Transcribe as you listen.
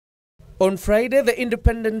On Friday, the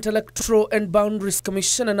Independent Electoral and Boundaries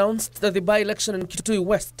Commission announced that the by-election in Kitui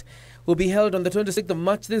West will be held on the 26th of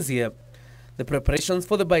March this year. The preparations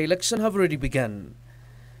for the by-election have already begun.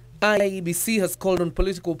 KBC has called on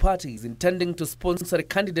political parties intending to sponsor a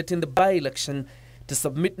candidate in the by-election to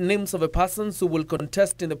submit names of persons who will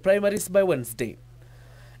contest in the primaries by Wednesday.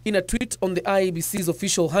 In a tweet on the KBC's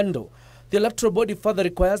official handle, the electoral body further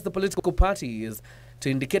requires the political parties to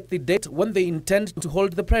indicate the date when they intend to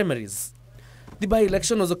hold the primaries. The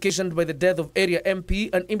by-election was occasioned by the death of area MP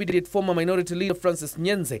and immediate former minority leader Francis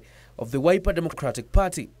Nyenze of the Wiper Democratic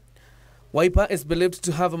Party. Wiper is believed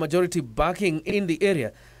to have a majority backing in the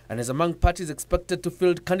area and is among parties expected to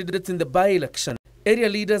field candidates in the by-election. Area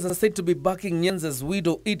leaders are said to be backing Nyenze's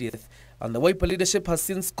widow Edith, and the Wiper leadership has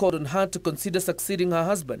since called on her to consider succeeding her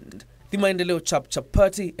husband. The Maendeleo Chap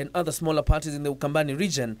Party and other smaller parties in the Ukambani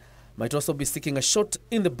region might also be seeking a shot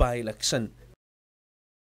in the by-election.